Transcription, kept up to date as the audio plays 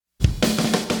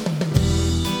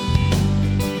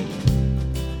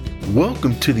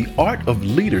Welcome to the Art of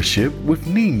Leadership with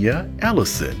Nina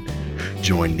Ellison.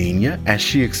 Join Nina as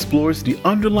she explores the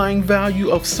underlying value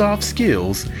of soft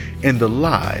skills in the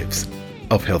lives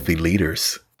of healthy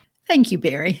leaders. Thank you,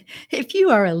 Barry. If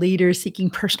you are a leader seeking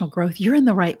personal growth, you're in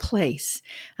the right place.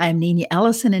 I'm Nina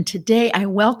Ellison, and today I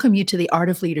welcome you to the Art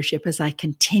of Leadership as I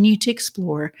continue to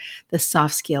explore the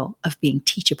soft skill of being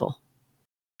teachable.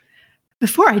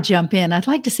 Before I jump in, I'd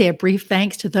like to say a brief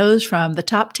thanks to those from the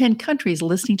top 10 countries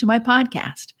listening to my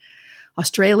podcast: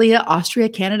 Australia, Austria,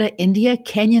 Canada, India,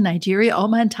 Kenya, Nigeria,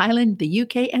 Oman, Thailand, the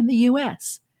UK, and the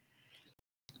US.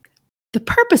 The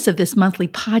purpose of this monthly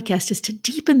podcast is to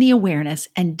deepen the awareness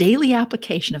and daily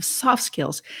application of soft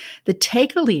skills that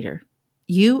take a leader,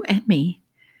 you and me,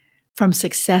 from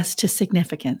success to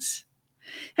significance.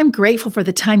 I'm grateful for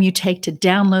the time you take to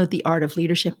download the Art of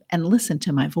Leadership and listen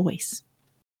to my voice.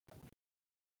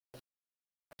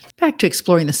 Back to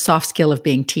exploring the soft skill of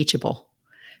being teachable.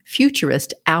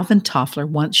 Futurist Alvin Toffler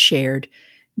once shared,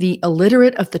 "The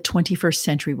illiterate of the 21st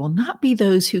century will not be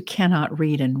those who cannot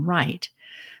read and write,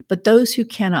 but those who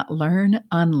cannot learn,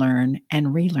 unlearn,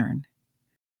 and relearn."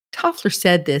 Toffler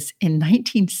said this in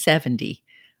 1970,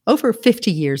 over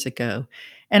 50 years ago.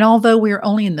 And although we are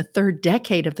only in the third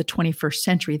decade of the 21st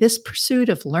century, this pursuit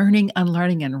of learning,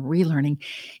 unlearning, and relearning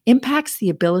impacts the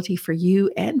ability for you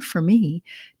and for me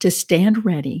to stand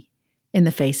ready in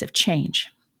the face of change.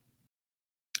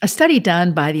 A study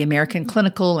done by the American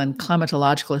Clinical and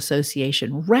Climatological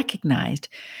Association recognized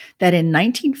that in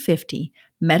 1950,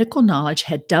 medical knowledge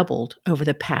had doubled over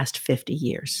the past 50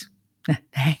 years.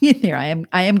 Hang in there,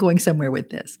 I am going somewhere with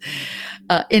this.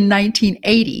 In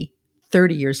 1980,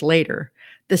 30 years later,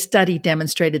 the study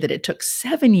demonstrated that it took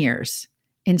 7 years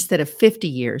instead of 50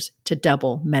 years to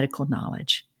double medical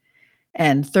knowledge.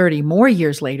 And 30 more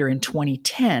years later, in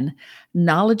 2010,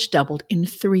 knowledge doubled in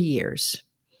 3 years.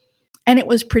 And it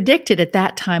was predicted at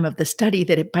that time of the study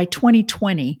that by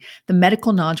 2020, the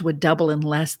medical knowledge would double in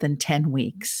less than 10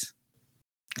 weeks.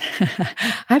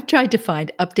 I've tried to find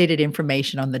updated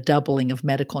information on the doubling of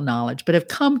medical knowledge, but have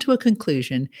come to a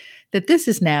conclusion that this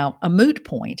is now a moot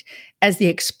point as the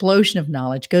explosion of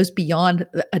knowledge goes beyond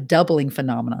a doubling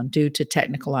phenomenon due to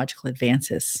technological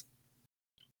advances.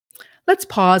 Let's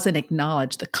pause and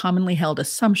acknowledge the commonly held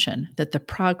assumption that the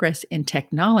progress in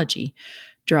technology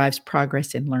drives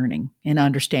progress in learning, in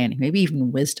understanding, maybe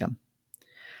even wisdom.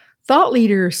 Thought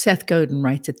leader Seth Godin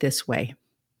writes it this way: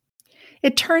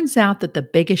 "It turns out that the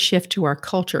biggest shift to our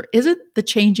culture isn't the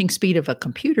changing speed of a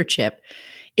computer chip.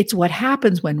 It's what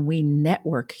happens when we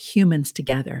network humans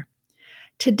together.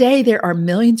 Today, there are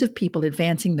millions of people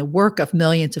advancing the work of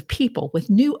millions of people with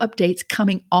new updates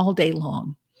coming all day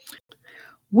long.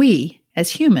 We,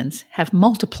 as humans, have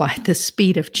multiplied the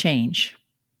speed of change."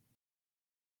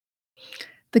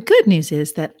 The good news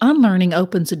is that unlearning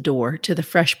opens a door to the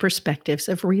fresh perspectives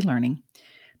of relearning.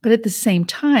 But at the same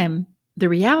time, the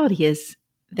reality is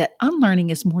that unlearning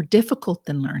is more difficult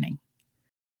than learning.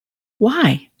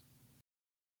 Why?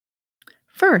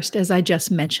 First, as I just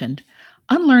mentioned,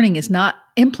 unlearning is not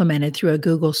implemented through a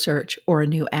Google search or a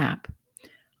new app.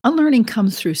 Unlearning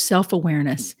comes through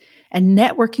self-awareness and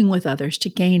networking with others to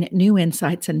gain new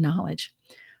insights and knowledge.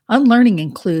 Unlearning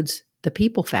includes the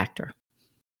people factor.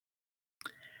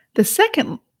 The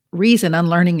second reason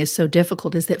unlearning is so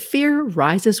difficult is that fear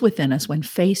rises within us when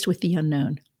faced with the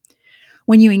unknown.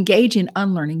 When you engage in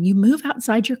unlearning, you move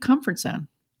outside your comfort zone.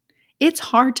 It's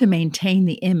hard to maintain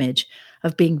the image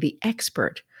of being the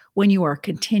expert when you are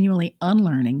continually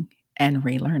unlearning and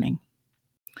relearning.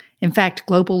 In fact,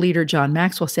 global leader John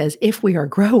Maxwell says, if we are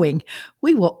growing,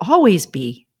 we will always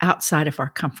be outside of our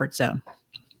comfort zone.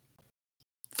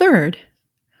 Third,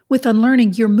 with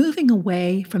unlearning, you're moving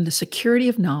away from the security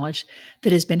of knowledge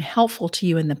that has been helpful to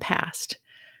you in the past,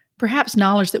 perhaps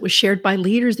knowledge that was shared by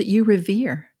leaders that you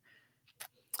revere.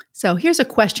 So here's a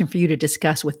question for you to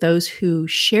discuss with those who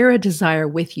share a desire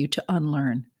with you to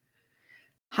unlearn.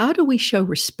 How do we show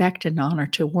respect and honor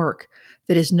to work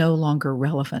that is no longer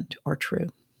relevant or true?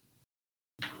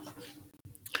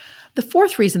 The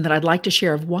fourth reason that I'd like to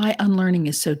share of why unlearning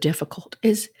is so difficult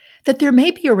is that there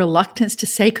may be a reluctance to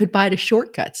say goodbye to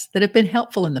shortcuts that have been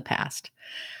helpful in the past.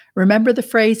 Remember the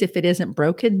phrase, "If it isn't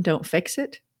broken, don't fix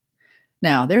it"?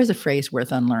 Now, there's a phrase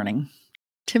worth unlearning.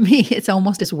 To me, it's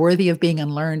almost as worthy of being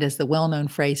unlearned as the well-known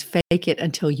phrase, "Fake it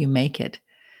until you make it."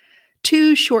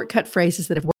 Two shortcut phrases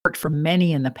that have worked for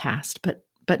many in the past,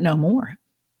 but no more.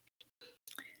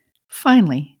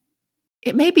 Finally,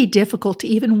 it may be difficult to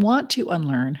even want to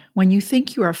unlearn when you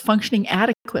think you are functioning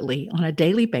adequately on a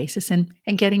daily basis and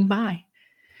getting by.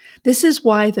 This is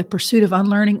why the pursuit of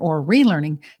unlearning or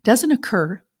relearning doesn't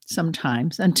occur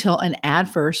sometimes until an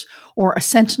adverse or a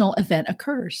sentinel event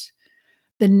occurs.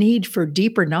 The need for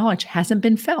deeper knowledge hasn't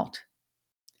been felt.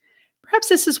 Perhaps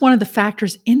this is one of the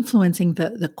factors influencing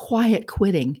the quiet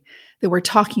quitting that we're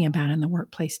talking about in the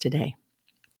workplace today.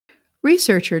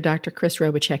 Researcher Dr. Chris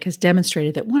Robichek has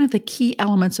demonstrated that one of the key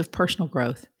elements of personal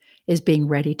growth is being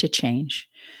ready to change.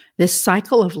 This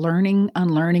cycle of learning,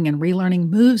 unlearning, and relearning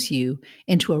moves you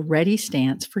into a ready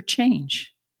stance for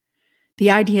change. The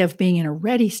idea of being in a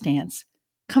ready stance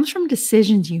comes from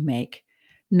decisions you make,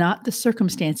 not the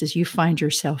circumstances you find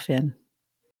yourself in.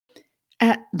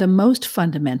 At the most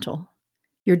fundamental,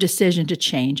 your decision to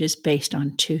change is based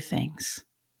on two things.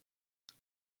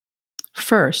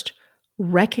 First,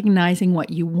 recognizing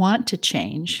what you want to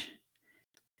change.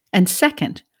 And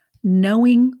second,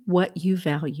 knowing what you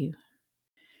value.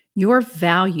 Your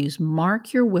values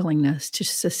mark your willingness to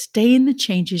sustain the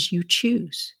changes you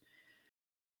choose.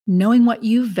 Knowing what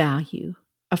you value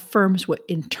affirms what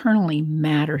internally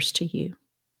matters to you.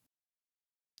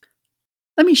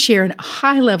 Let me share a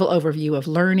high-level overview of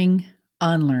learning,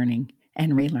 unlearning,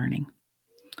 and relearning.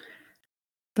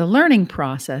 The learning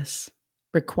process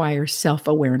requires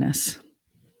self-awareness.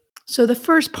 So the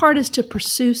first part is to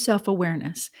pursue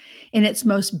self-awareness. In its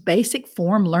most basic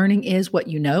form, learning is what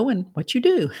you know and what you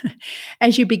do.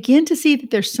 As you begin to see that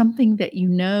there's something that you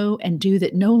know and do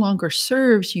that no longer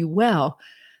serves you well,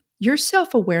 your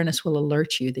self-awareness will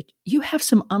alert you that you have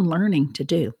some unlearning to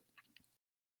do.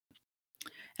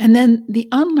 And then the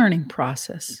unlearning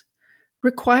process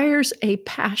requires a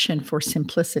passion for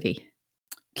simplicity.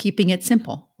 Keeping it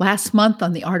simple. Last month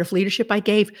on The Art of Leadership, I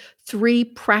gave 3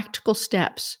 practical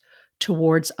steps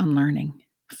towards unlearning.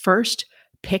 First,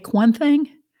 pick one thing.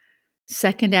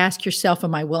 Second, ask yourself,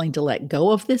 am I willing to let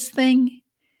go of this thing?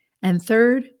 And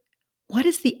third, what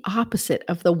is the opposite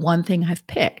of the one thing I've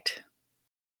picked?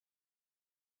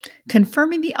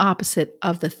 Confirming the opposite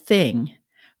of the thing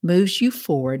moves you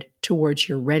forward towards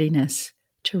your readiness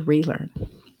to relearn.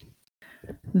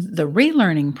 The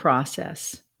relearning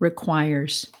process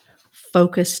requires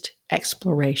focused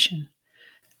exploration.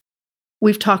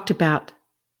 We've talked about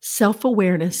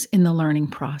self-awareness in the learning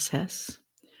process,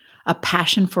 a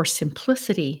passion for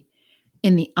simplicity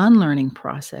in the unlearning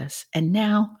process, and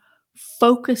now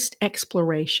focused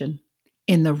exploration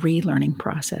in the relearning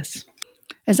process.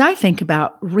 As I think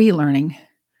about relearning,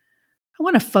 I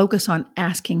want to focus on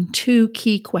asking 2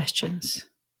 key questions.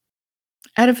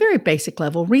 At a very basic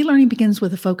level, relearning begins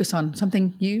with a focus on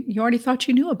something you already thought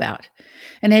you knew about.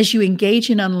 And as you engage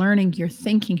in unlearning, your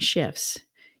thinking shifts.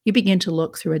 You begin to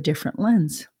look through a different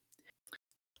lens.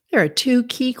 There are 2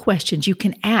 key questions you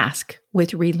can ask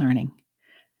with relearning.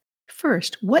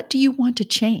 First, what do you want to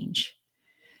change?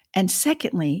 And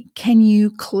secondly, can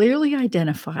you clearly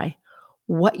identify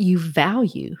what you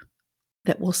value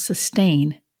that will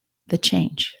sustain the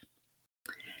change?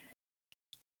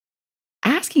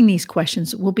 Asking these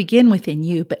questions will begin within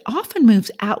you, but often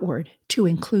moves outward to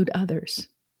include others.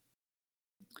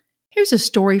 Here's a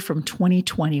story from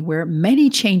 2020 where many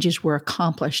changes were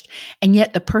accomplished, and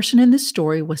yet the person in the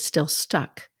story was still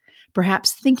stuck,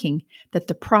 perhaps thinking that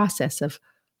the process of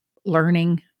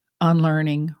learning,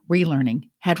 unlearning, relearning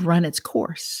had run its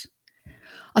course.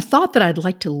 A thought that I'd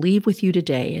like to leave with you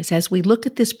today is as we look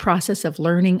at this process of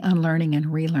learning, unlearning, and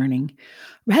relearning,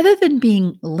 rather than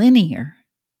being linear,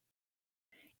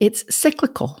 it's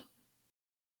cyclical.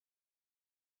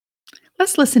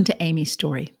 Let's listen to Amy's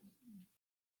story.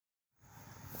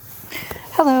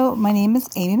 Hello, my name is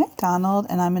Amy McDonald,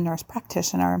 and I'm a nurse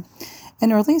practitioner.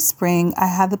 In early spring, I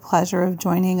had the pleasure of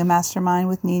joining a mastermind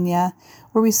with Nina,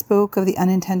 where we spoke of the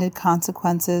unintended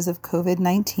consequences of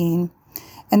COVID-19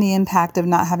 and the impact of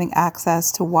not having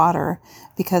access to water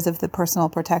because of the personal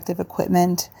protective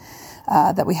equipment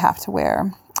that we have to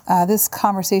wear. This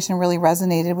conversation really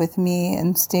resonated with me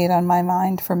and stayed on my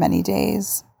mind for many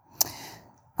days.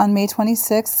 On May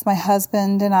 26th, my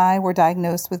husband and I were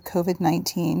diagnosed with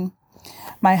COVID-19.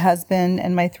 My husband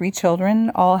and my 3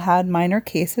 children all had minor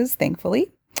cases,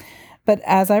 thankfully. But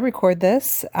as I record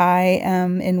this, I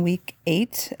am in week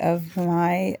 8 of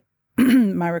my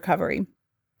recovery.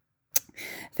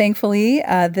 Thankfully,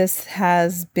 this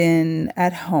has been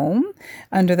at home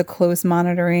under the close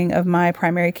monitoring of my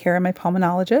primary care and my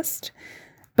pulmonologist.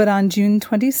 But on June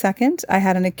 22nd, I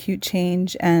had an acute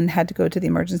change and had to go to the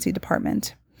emergency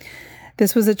department.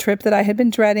 This was a trip that I had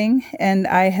been dreading, and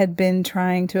I had been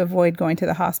trying to avoid going to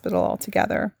the hospital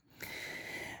altogether.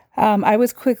 I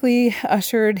was quickly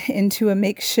ushered into a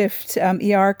makeshift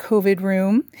ER COVID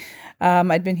room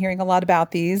I'd been hearing a lot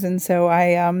about these, and so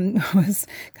I was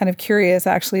kind of curious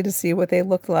actually to see what they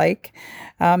looked like.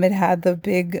 It had the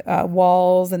big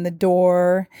walls and the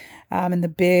door and the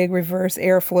big reverse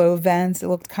airflow vents. It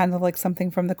looked kind of like something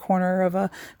from the corner of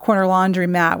a corner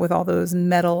laundromat with all those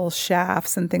metal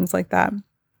shafts and things like that.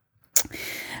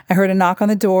 I heard a knock on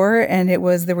the door, and it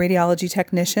was the radiology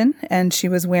technician, and she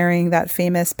was wearing that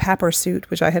famous Papper suit,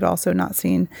 which I had also not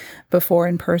seen before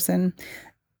in person.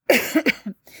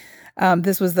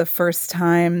 This was the first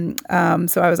time,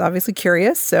 so I was obviously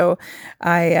curious. So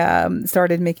I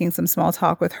started making some small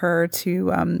talk with her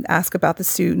to ask about the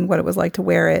suit and what it was like to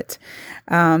wear it.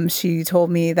 She told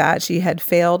me that she had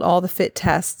failed all the fit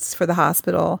tests for the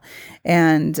hospital,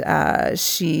 and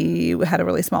she had a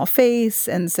really small face,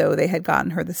 and so they had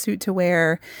gotten her the suit to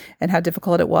wear, and how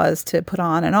difficult it was to put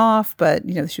on and off. But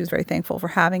she was very thankful for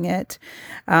having it.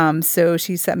 So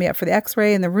she set me up for the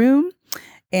X-ray in the room,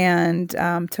 and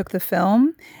took the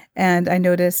film, and I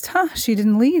noticed, she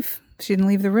didn't leave. She didn't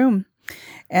leave the room.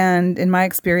 And in my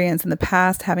experience in the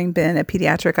past, having been a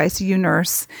pediatric ICU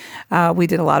nurse, we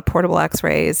did a lot of portable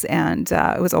X-rays, and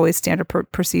it was always standard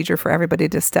procedure for everybody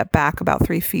to step back about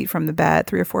 3 feet from the bed,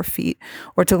 3 or 4 feet,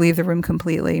 or to leave the room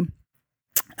completely.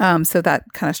 So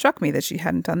that kind of struck me that she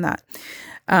hadn't done that.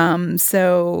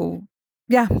 So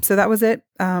that was it.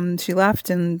 She left,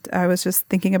 and I was just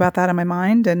thinking about that in my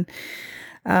mind, and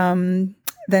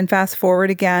then fast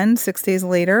forward again, 6 days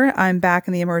later, I'm back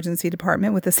in the emergency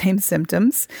department with the same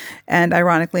symptoms. And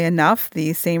ironically enough,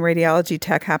 the same radiology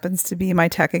tech happens to be my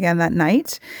tech again that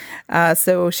night.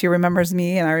 So she remembers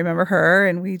me and I remember her,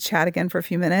 and we chat again for a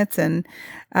few minutes, and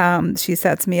she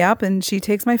sets me up and she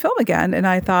takes my film again. And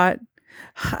I thought,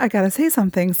 I got to say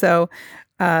something. So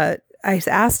I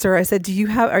asked her, I said,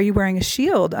 are you wearing a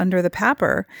shield under the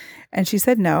PAPR? And she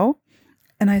said, no.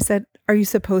 And I said, are you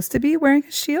supposed to be wearing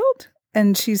a shield?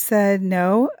 And she said,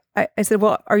 no. I said,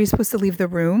 well, are you supposed to leave the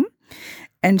room?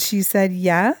 And she said,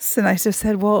 yes. And I just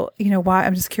said, well, why?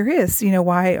 I'm just curious,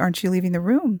 why aren't you leaving the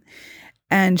room?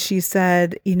 And she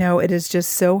said, it is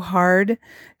just so hard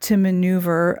to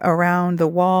maneuver around the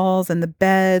walls and the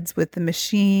beds with the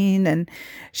machine. And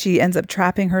she ends up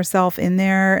trapping herself in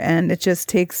there. And it just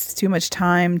takes too much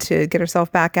time to get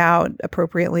herself back out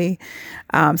appropriately.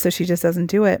 So she just doesn't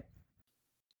do it.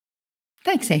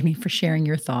 Thanks, Amy, for sharing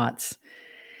your thoughts.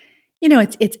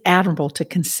 It's admirable to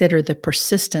consider the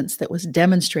persistence that was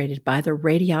demonstrated by the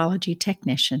radiology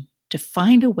technician to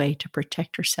find a way to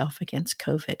protect herself against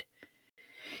COVID.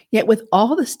 Yet with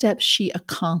all the steps she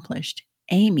accomplished,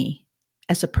 Amy,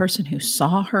 as a person who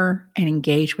saw her and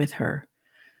engaged with her,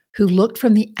 who looked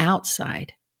from the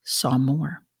outside, saw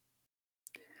more.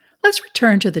 Let's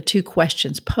return to the 2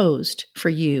 questions posed for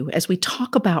you as we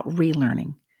talk about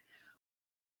relearning.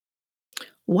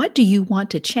 What do you want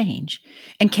to change?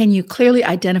 And can you clearly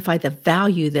identify the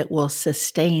value that will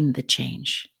sustain the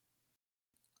change?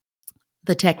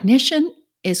 The technician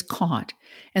is caught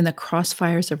in the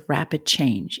crossfires of rapid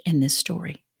change in this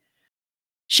story.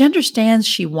 She understands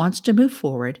she wants to move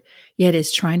forward, yet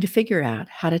is trying to figure out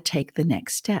how to take the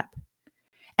next step.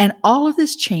 And all of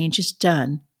this change is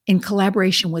done in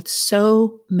collaboration with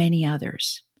so many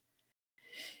others.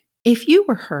 If you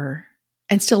were her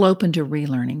and still open to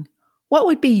relearning, what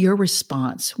would be your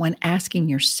response when asking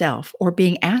yourself or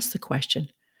being asked the question,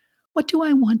 what do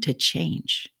I want to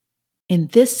change in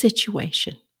this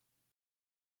situation?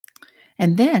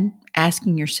 And then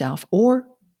asking yourself or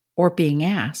being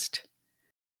asked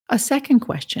a second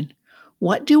question,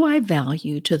 what do I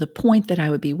value to the point that I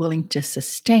would be willing to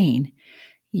sustain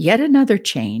yet another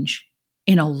change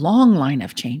in a long line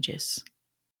of changes?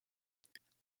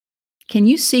 Can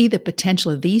you see the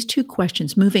potential of these 2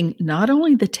 questions moving not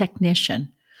only the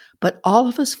technician, but all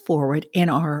of us forward in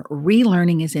our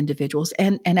relearning as individuals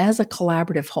and as a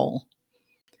collaborative whole?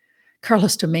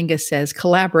 Carlos Dominguez says,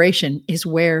 collaboration is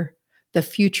where the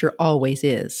future always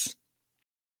is.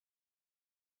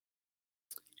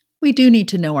 We do need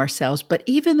to know ourselves, but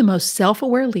even the most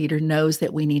self-aware leader knows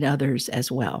that we need others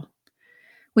as well.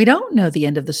 We don't know the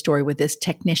end of the story with this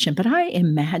technician, but I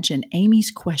imagine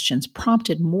Amy's questions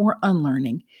prompted more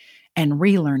unlearning and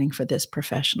relearning for this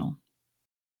professional.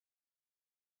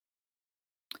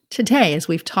 Today, as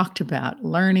we've talked about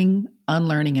learning,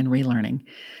 unlearning, and relearning,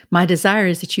 my desire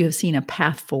is that you have seen a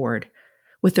path forward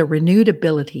with a renewed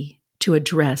ability to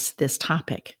address this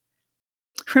topic.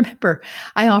 Remember,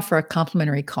 I offer a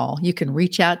complimentary call. You can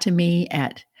reach out to me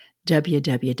at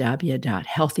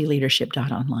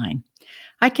www.healthyleadership.online.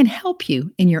 I can help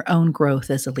you in your own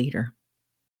growth as a leader.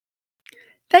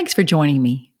 Thanks for joining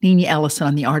me, Nina Ellison,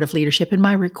 on The Art of Leadership, and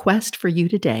my request for you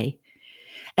today.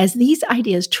 As these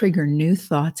ideas trigger new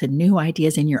thoughts and new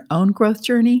ideas in your own growth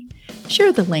journey,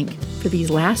 share the link for these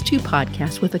last 2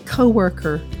 podcasts with a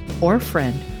coworker or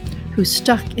friend who's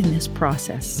stuck in this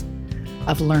process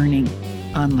of learning,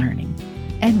 unlearning,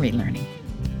 and relearning.